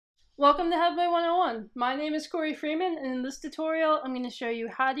Welcome to Headway 101. My name is Corey Freeman, and in this tutorial I'm going to show you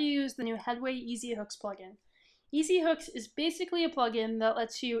how to use the new Headway Easy Hooks plugin. Easy Hooks is basically a plugin that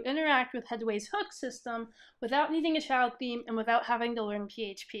lets you interact with Headway's hook system without needing a child theme and without having to learn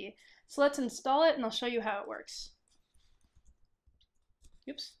PHP. So let's install it and I'll show you how it works.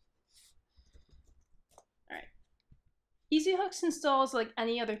 Oops. Alright. Easy Hooks installs like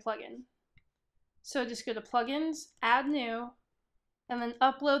any other plugin. So just go to Plugins, Add New, and then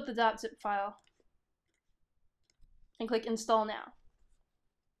upload the .zip file and click Install Now,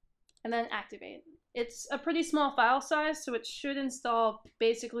 and then activate. It's a pretty small file size, so it should install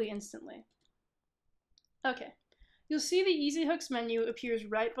basically instantly. Okay, you'll see the Easy Hooks menu appears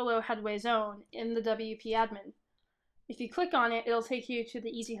right below Headway's own in the WP admin. If you click on it, it'll take you to the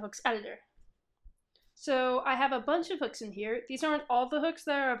Easy Hooks editor. So I have a bunch of hooks in here. These aren't all the hooks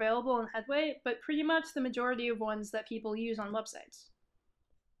that are available in Headway, but pretty much the majority of ones that people use on websites.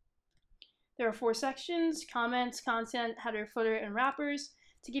 There are 4 sections: comments, content, header, footer, and wrappers,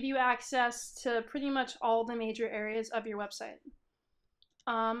 to give you access to pretty much all the major areas of your website.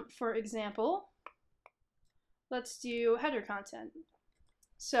 For example, let's do header content.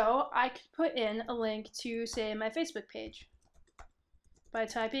 So I could put in a link to, say, my Facebook page by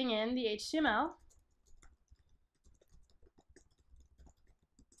typing in the HTML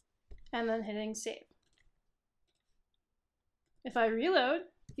and then hitting save. If I reload,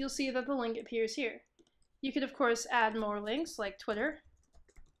 you'll see that the link appears here. You could, of course, add more links like Twitter.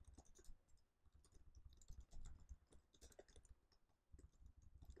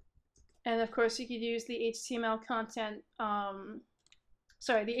 And of course, you could use the HTML content, the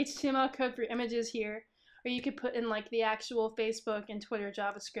HTML code for images here, or you could put in like the actual Facebook and Twitter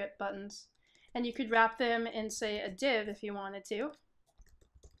JavaScript buttons. And you could wrap them in, say, a div if you wanted to.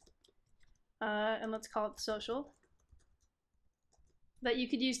 And let's call it social, that you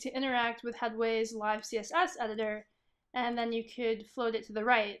could use to interact with Headway's live CSS editor, and then you could float it to the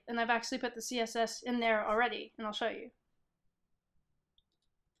right. And I've actually put the CSS in there already, and I'll show you.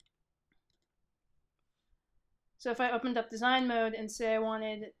 So if I opened up design mode and say I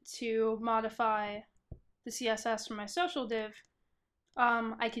wanted to modify the CSS for my social div,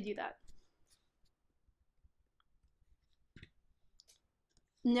 I could do that.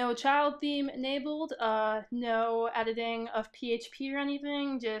 No child theme enabled, no editing of PHP or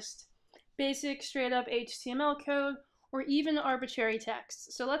anything, just basic straight up HTML code or even arbitrary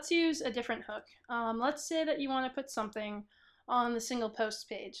text. So let's use a different hook. Let's say that you want to put something on the single post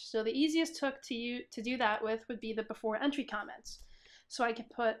page. So the easiest hook to do that with would be the before entry comments. So I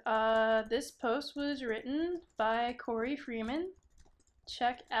could put, this post was written by Corey Freeman.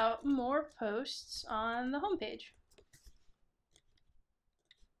 Check out more posts on the homepage.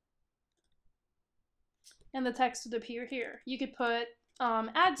 And the text would appear here. You could put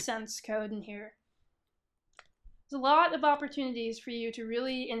AdSense code in here. There's a lot of opportunities for you to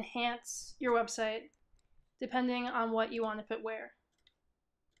really enhance your website depending on what you want to put where.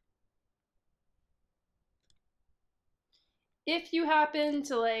 If you happen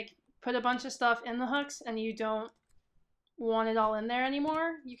to like put a bunch of stuff in the hooks and you don't want it all in there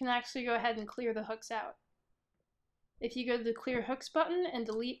anymore, you can actually go ahead and clear the hooks out. If you go to the Clear Hooks button and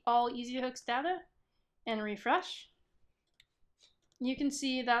delete all Easy Hooks data, and refresh, you can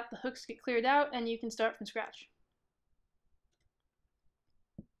see that the hooks get cleared out and you can start from scratch.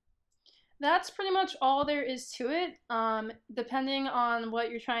 That's pretty much all there is to it. Depending on what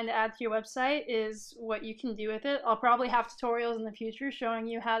you're trying to add to your website is what you can do with it. I'll probably have tutorials in the future showing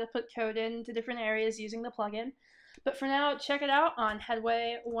you how to put code into different areas using the plugin. But for now, check it out on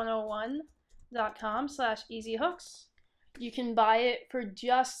headway101.com/easyhooks. You can buy it for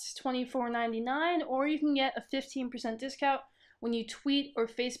just $24.99, or you can get a 15% discount when you tweet or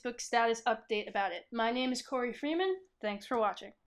Facebook status update about it. My name is Corey Freeman. Thanks for watching.